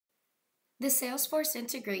The Salesforce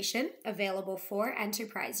integration, available for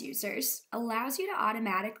enterprise users, allows you to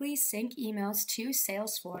automatically sync emails to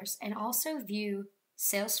Salesforce and also view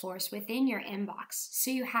Salesforce within your inbox so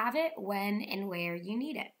you have it when and where you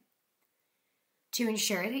need it. To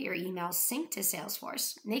ensure that your emails sync to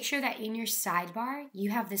Salesforce, make sure that in your sidebar you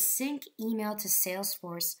have the Sync Email to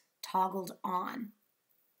Salesforce toggled on.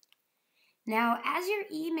 Now, as you're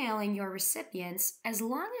emailing your recipients, as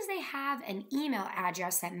long as they have an email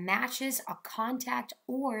address that matches a contact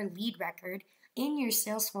or lead record in your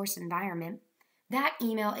Salesforce environment, that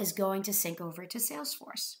email is going to sync over to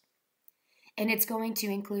Salesforce. And it's going to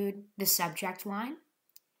include the subject line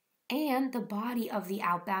and the body of the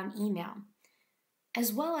outbound email,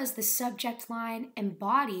 as well as the subject line and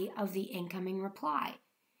body of the incoming reply,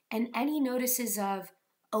 and any notices of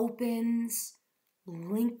opens,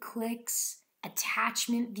 link clicks,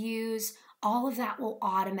 attachment views, all of that will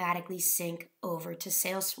automatically sync over to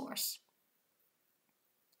Salesforce.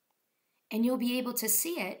 And you'll be able to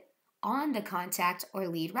see it on the contact or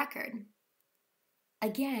lead record.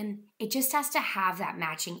 Again, it just has to have that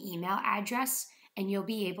matching email address, and you'll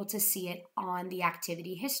be able to see it on the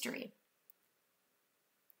activity history.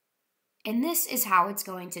 And this is how it's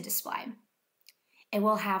going to display. It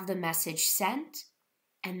will have the message sent,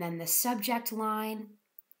 and then the subject line,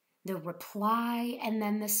 the reply, and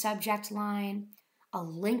then the subject line, a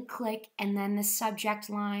link click, and then the subject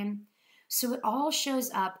line. So it all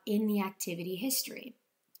shows up in the activity history.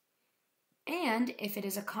 And if it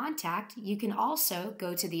is a contact, you can also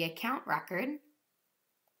go to the account record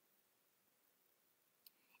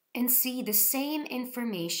and see the same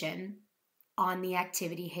information on the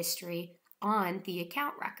activity history on the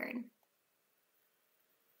account record.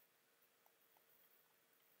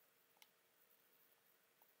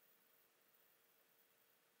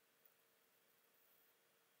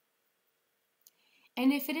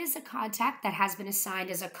 And if it is a contact that has been assigned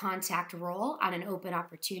as a contact role on an open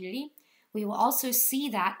opportunity, we will also see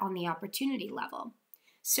that on the opportunity level.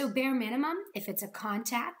 So bare minimum, if it's a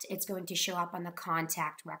contact, it's going to show up on the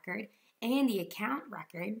contact record and the account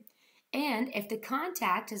record. And if the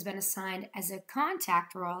contact has been assigned as a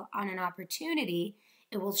contact role on an opportunity,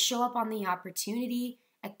 it will show up on the opportunity,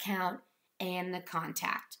 account, and the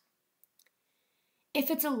contact. If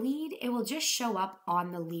it's a lead, it will just show up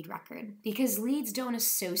on the lead record because leads don't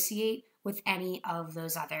associate with any of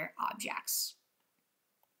those other objects.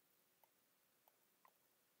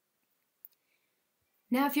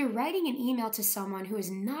 Now, if you're writing an email to someone who is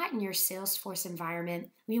not in your Salesforce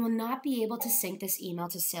environment, we will not be able to sync this email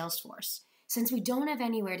to Salesforce since we don't have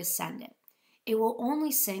anywhere to send it. It will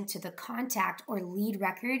only sync to the contact or lead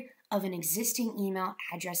record of an existing email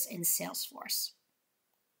address in Salesforce.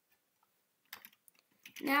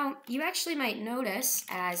 Now, you actually might notice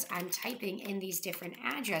as I'm typing in these different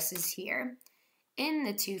addresses here in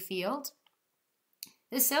the to field,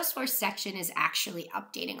 the Salesforce section is actually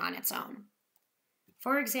updating on its own.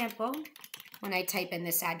 For example, when I type in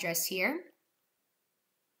this address here,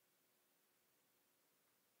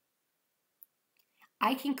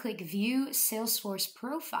 I can click View Salesforce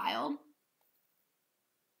Profile,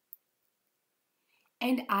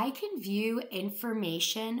 and I can view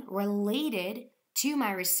information related to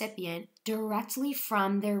my recipient directly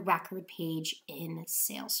from their record page in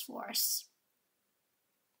Salesforce.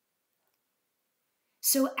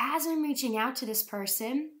 So as I'm reaching out to this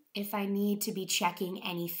person, if I need to be checking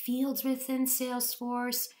any fields within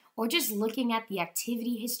Salesforce or just looking at the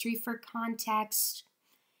activity history for context,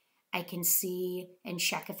 I can see and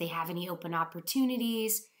check if they have any open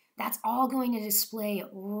opportunities. That's all going to display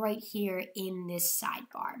right here in this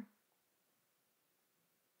sidebar.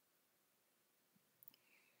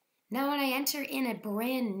 Now, when I enter in a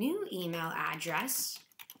brand new email address,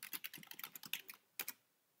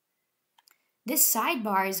 this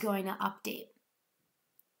sidebar is going to update.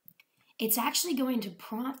 It's actually going to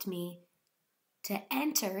prompt me to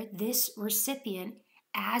enter this recipient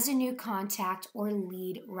as a new contact or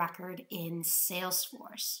lead record in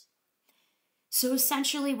Salesforce. So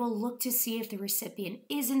essentially, we'll look to see if the recipient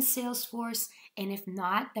is in Salesforce, and if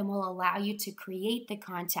not, then we'll allow you to create the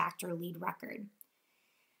contact or lead record.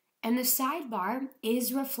 And the sidebar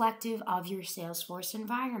is reflective of your Salesforce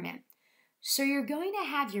environment. So you're going to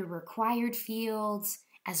have your required fields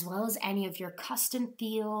as well as any of your custom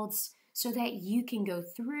fields so that you can go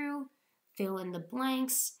through, fill in the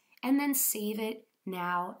blanks, and then save it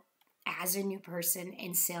now as a new person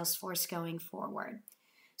in Salesforce going forward.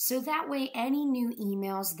 So that way, any new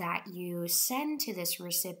emails that you send to this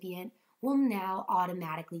recipient will now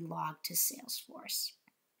automatically log to Salesforce.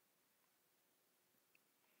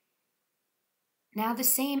 Now, the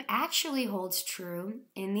same actually holds true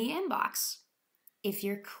in the inbox. If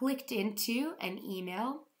you're clicked into an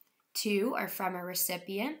email to or from a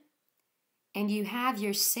recipient and you have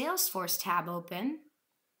your Salesforce tab open,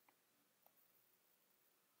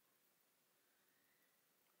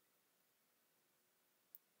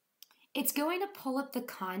 it's going to pull up the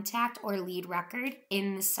contact or lead record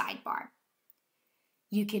in the sidebar.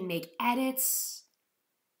 You can make edits,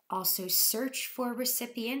 also search for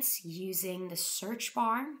recipients using the search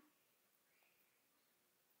bar.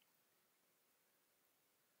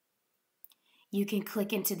 You can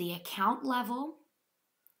click into the account level.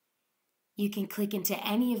 You can click into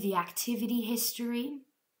any of the activity history,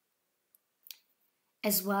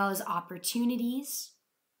 as well as opportunities.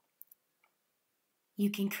 You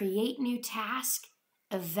can create new tasks,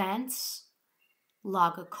 events,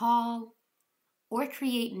 log a call, or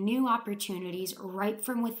create new opportunities right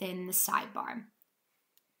from within the sidebar.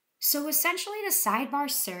 So essentially, the sidebar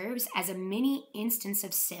serves as a mini instance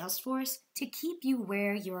of Salesforce to keep you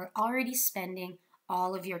where you're already spending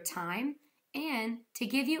all of your time and to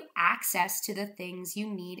give you access to the things you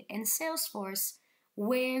need in Salesforce,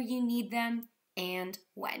 where you need them and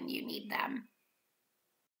when you need them.